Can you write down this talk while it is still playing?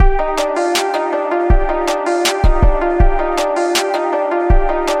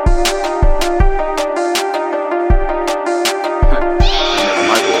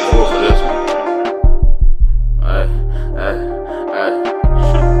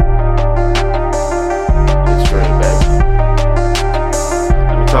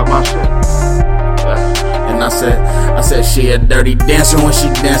She a dirty dancer when she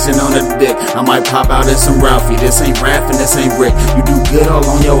dancing on a dick. I might pop out in some Ralphie. This ain't Raph and this ain't Rick. You do good all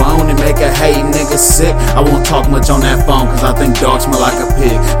on your own and make a hate nigga sick. I won't talk much on that phone cause I think dogs smell like a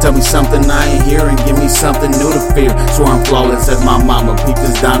pig. Tell me something I ain't hear and give me something new to fear. Swear I'm flawless as my mama. Peep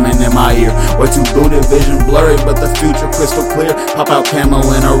this diamond in my ear. Way too booted, vision blurry, but the future crystal clear. Pop out camo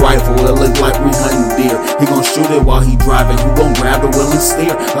and a rifle. It look like we hunting deer. He gon' shoot it while he driving. He gon' grab the wheel and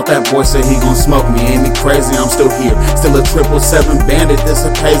steer. Thought that boy said he gon' smoke me. Ain't me crazy, I'm still here. Still a 777 bandit. This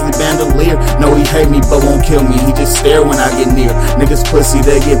a Paisley bandolier. No, he hate me but won't kill me. He just stare when I get near. Niggas pussy,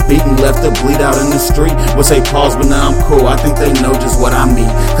 they get beaten, left to bleed out in the street. Would say pause, but now I'm cool. I think they know just what I mean.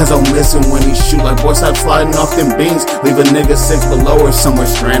 Cause I'm missing when he shoot. Like boy, stop sliding off them beams. Leave a nigga 6 below or somewhere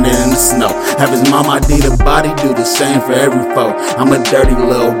stranded in the snow. Have his mom ID the body, do the same for every foe. I'm a dirty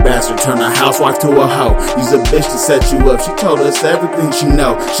little bastard, turn a housewife to a hoe. Use a bitch to set you up, she told us everything she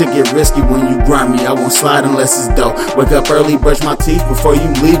know. Shit get risky when you grind me, I won't slide unless it's dope. Wake up early, brush my teeth before you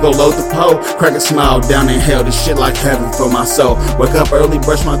leave, go load the pole. Crack a smile down in hell, this shit like heaven for my soul. Wake up early,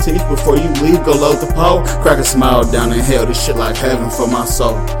 brush my teeth before you leave, go load the pole. Crack a smile down in hell, this shit like heaven for my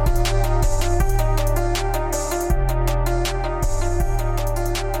soul.